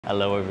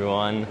Hello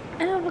everyone,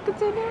 and welcome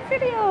to a new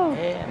video.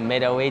 Yeah,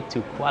 made our way to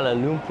Kuala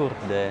Lumpur,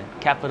 the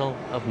capital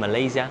of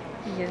Malaysia.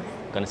 Yes.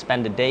 Gonna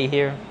spend the day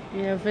here.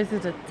 Yeah,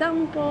 visit the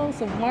temples,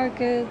 some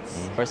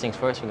markets. First things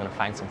first, we're gonna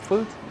find some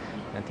food.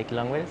 Gonna take you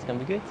along with us. It's gonna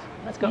be good.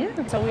 Let's go.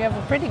 Yeah. So we have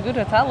a pretty good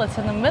hotel. It's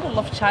in the middle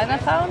of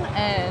Chinatown,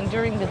 and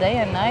during the day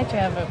and night you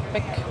have a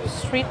big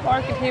street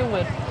market here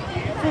with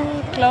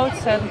food,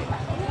 clothes, and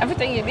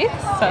everything you need.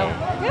 So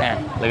yeah.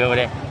 Look over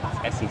there.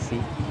 It's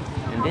SEC,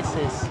 and this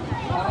is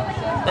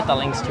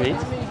Petaling Street.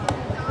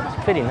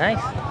 It's pretty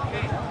nice.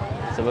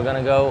 So we're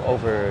gonna go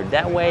over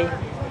that way,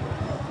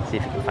 see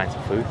if we can find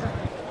some food.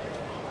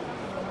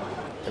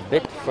 A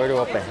bit further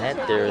up ahead,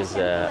 there's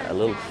a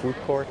little food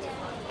court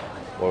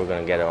where we're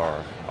gonna get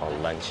our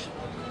lunch.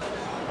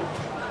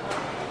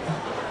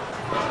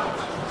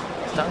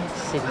 Town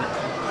City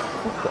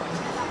food court.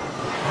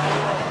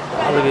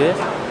 Oh, look at this.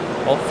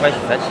 All fresh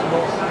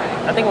vegetables.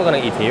 I think we're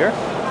gonna eat here.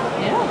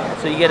 Yeah.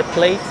 So you get a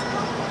plate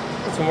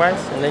with some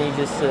rice, and then you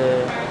just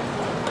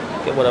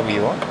get whatever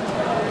you want.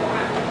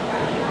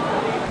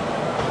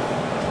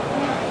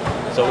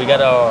 So we got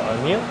our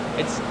meal.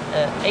 It's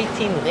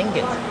 18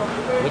 ringgit,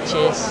 which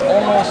is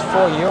almost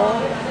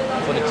 €4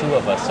 for the two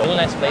of us. So really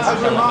nice place to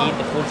come and eat.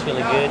 The food's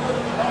really good.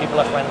 People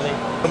are friendly.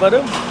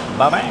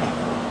 Bye-bye.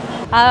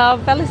 Our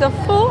bellies are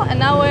full, and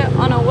now we're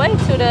on our way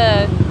to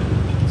the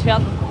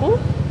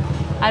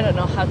I don't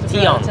know how to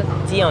pronounce it.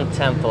 Tian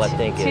Temple, I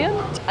think. Tian?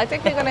 I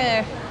think we're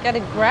gonna get a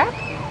Grab.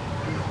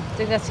 I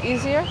think that's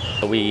easier.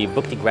 We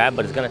booked the Grab,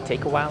 but it's gonna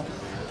take a while.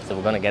 So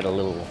we're gonna get a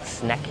little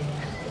snack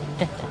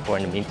for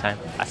in the meantime.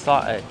 I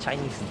saw a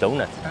Chinese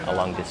donut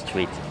along this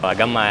street. So I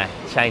got my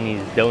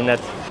Chinese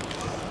donut.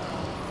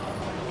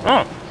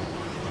 Oh,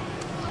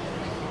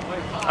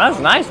 that's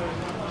nice.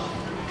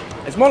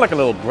 It's more like a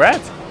little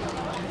bread.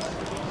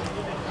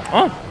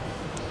 Oh,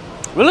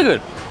 really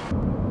good.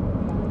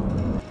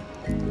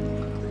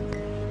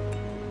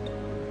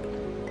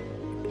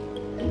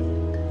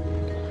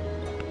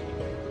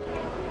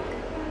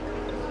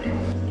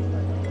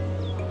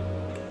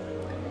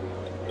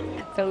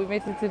 So we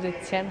made it to the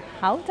Tian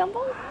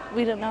Temple.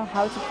 We don't know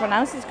how to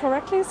pronounce it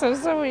correctly, so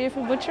sorry if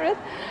we butcher it.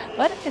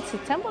 But it's a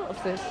temple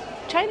of the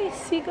Chinese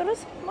sea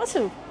goddess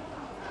Masu.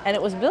 And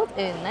it was built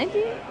in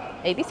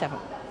 1987.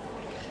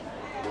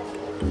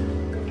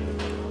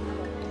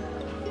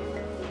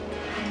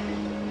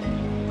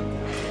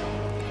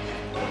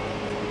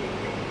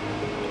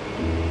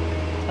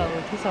 So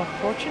these are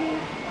fortune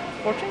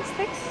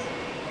sticks.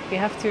 You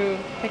have to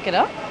pick it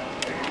up.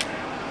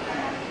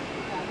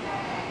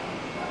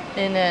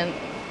 And then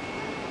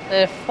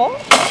they fall,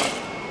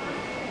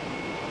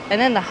 and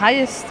then the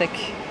highest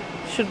stick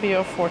should be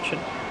your fortune.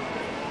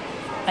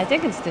 I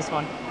think it's this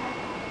one,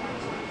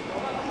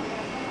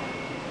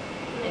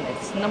 and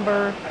it's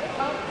number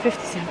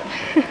 57.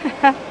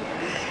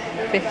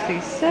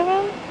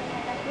 57.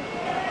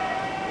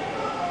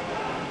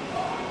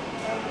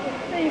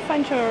 Then you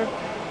find your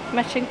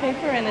matching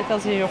paper, and it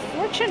tells you your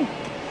fortune.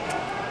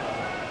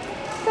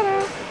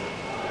 Ta-da!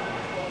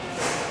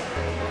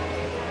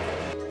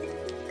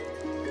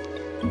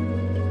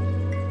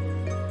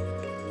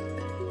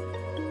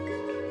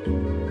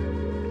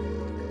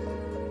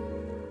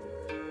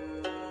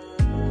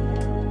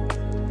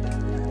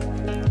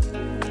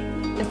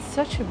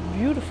 Such a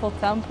beautiful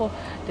temple.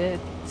 The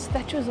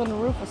statues on the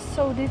roof are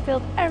so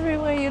detailed.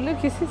 Everywhere you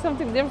look, you see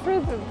something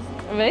different.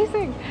 It's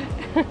amazing.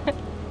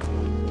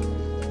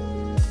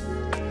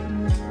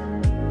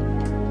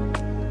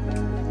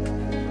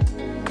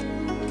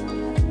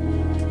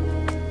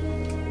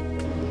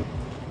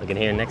 Look in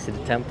here next to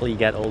the temple, you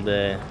got all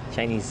the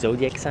Chinese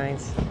zodiac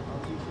signs.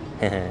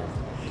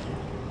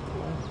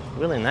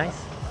 Really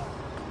nice.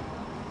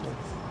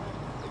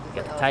 You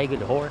got the tiger,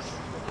 the horse,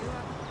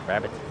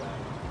 rabbit.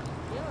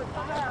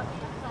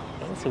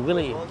 It's a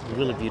really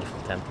beautiful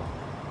temple.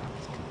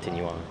 Let's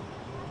continue on.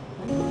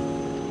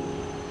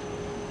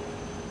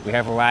 We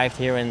have arrived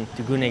here in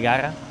Tugu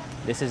Negara.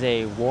 This is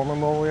a war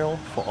memorial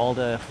for all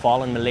the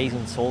fallen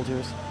Malaysian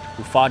soldiers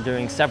who fought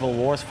during several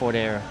wars for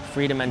their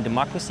freedom and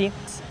democracy.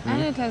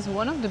 And it has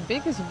one of the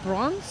biggest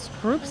bronze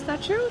group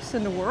statues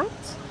in the world.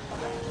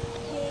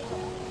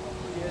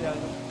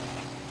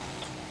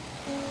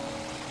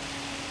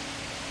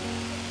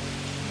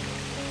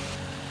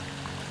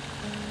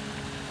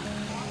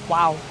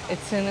 Wow,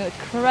 it's an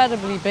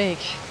incredibly big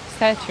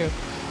statue.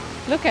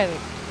 Look at it.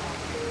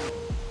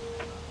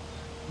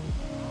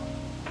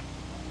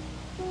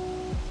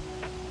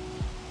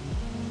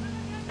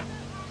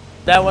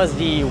 That was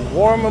the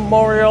War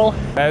Memorial.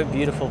 Very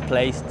beautiful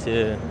place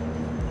to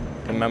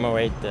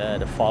commemorate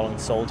the fallen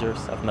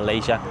soldiers of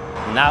Malaysia.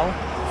 Now,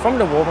 from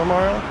the War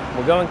Memorial,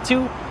 we're going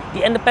to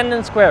the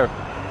Independence Square.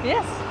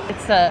 Yes,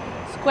 it's a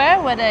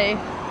square where they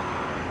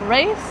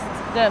raised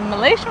the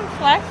Malaysian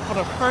flag for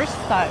the first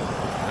time.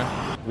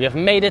 We have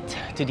made it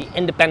to the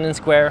Independence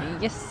Square.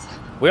 Yes.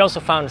 We also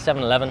found a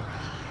 7-Eleven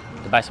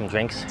to buy some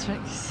drinks.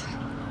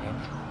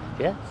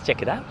 Yeah, let's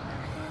check it out.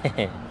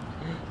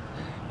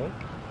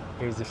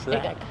 Here's the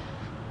flag.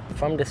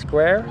 From the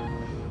square,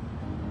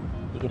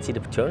 you can see the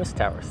Petronas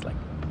towers, like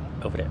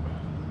over there.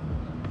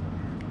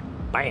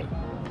 Bam!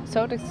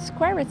 So the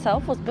square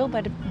itself was built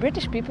by the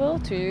British people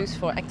to use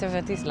for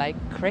activities like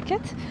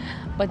cricket.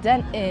 But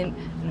then in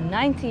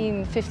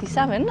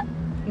 1957,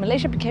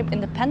 Malaysia became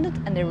independent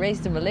and they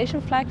raised the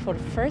Malaysian flag for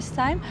the first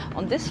time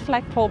on this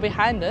flagpole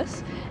behind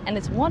us. And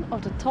it's one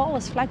of the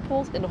tallest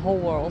flagpoles in the whole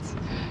world.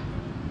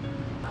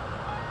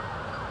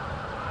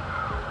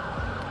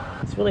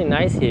 It's really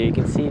nice here. You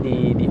can see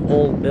the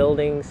old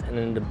buildings and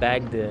in the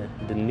back the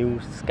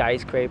new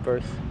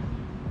skyscrapers.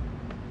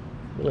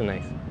 Really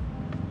nice.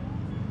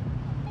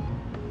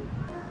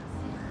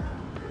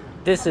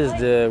 This is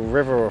the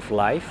River of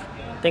Life.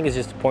 I think it's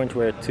just a point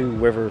where two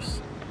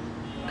rivers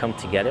come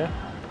together.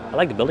 I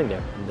like the building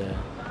there in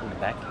the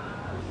back.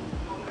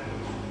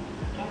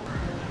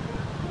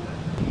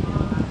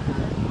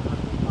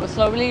 We're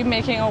slowly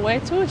making our way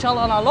to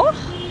Jalan Alor.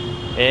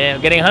 Yeah,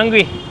 I'm getting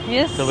hungry.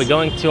 Yes. So we're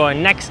going to our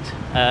next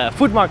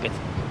food market.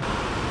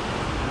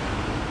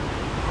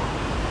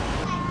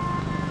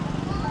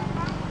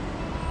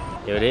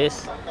 Here it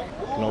is.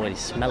 You can already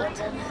smell it.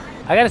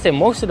 I gotta say,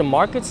 most of the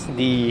markets,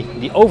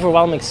 the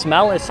overwhelming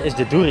smell is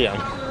the durian.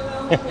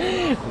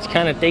 Which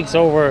kind of takes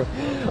over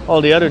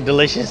all the other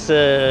delicious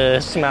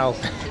smells.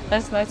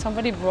 Last night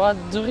somebody brought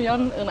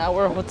durian in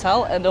our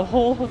hotel and the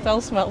whole hotel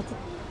smelled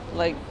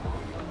like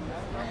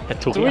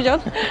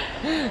durian.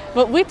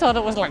 But we thought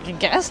it was like a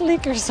gas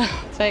leak or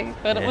something,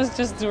 but it was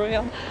just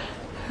durian.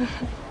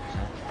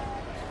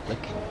 Look,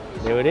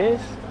 there it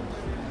is.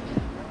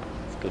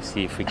 Let's go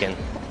see if we can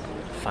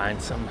find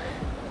some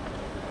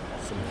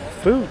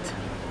food.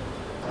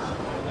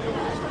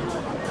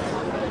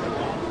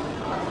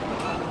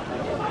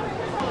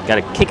 Got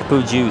a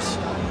kickapoo juice.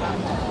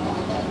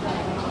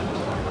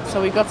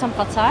 So we got some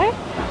pad thai.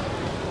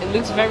 It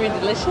looks very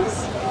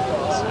delicious.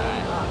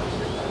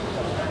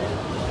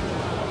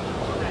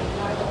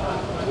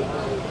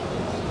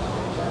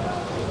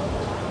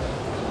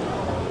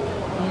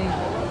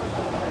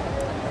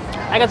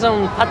 I got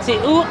some pad see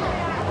ew.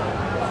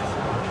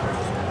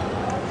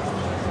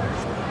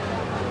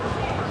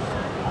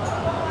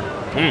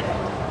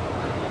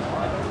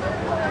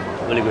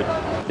 Really good.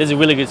 This is a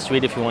really good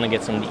street if you want to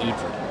get something to eat.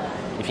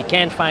 If you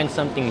can't find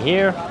something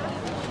here,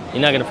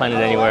 you're not gonna find it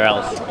anywhere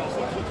else.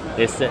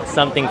 There's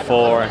something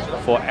for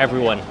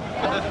everyone,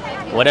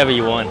 whatever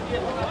you want.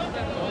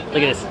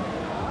 Look at this.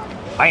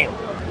 Bam!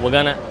 We're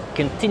gonna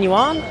continue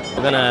on.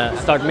 We're gonna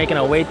start making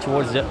our way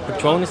towards the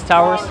Petronas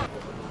Towers.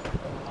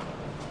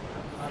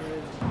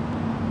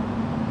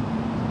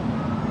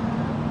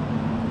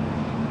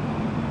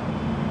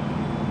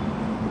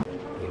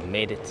 We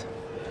made it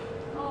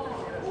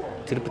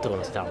to the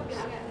Petronas Towers.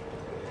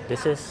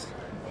 This is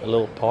a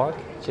little park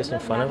just in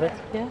front of it.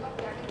 Yeah.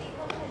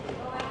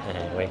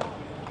 Anyway,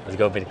 let's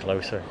go a bit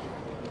closer.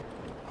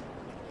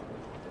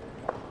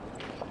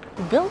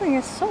 The building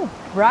is so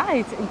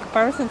bright in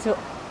comparison to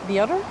the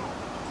other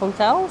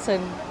hotels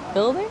and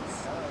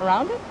buildings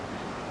around it.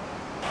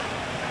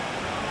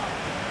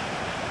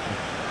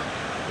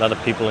 A lot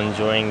of people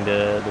enjoying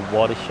the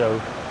water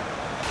show.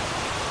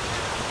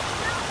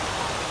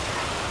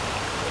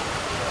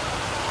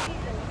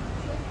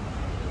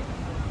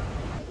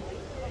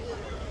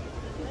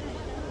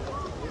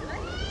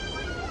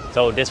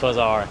 So this was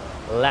our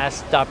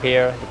last stop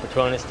here, the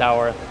Petronas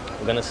Tower.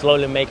 We're gonna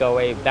slowly make our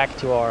way back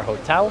to our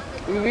hotel.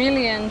 We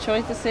really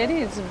enjoyed the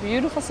city. It's a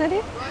beautiful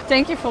city.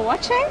 Thank you for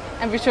watching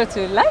and be sure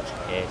to like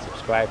Yeah,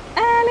 subscribe.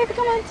 and leave a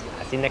comment.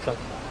 I'll see you next one.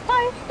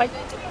 Bye. Bye.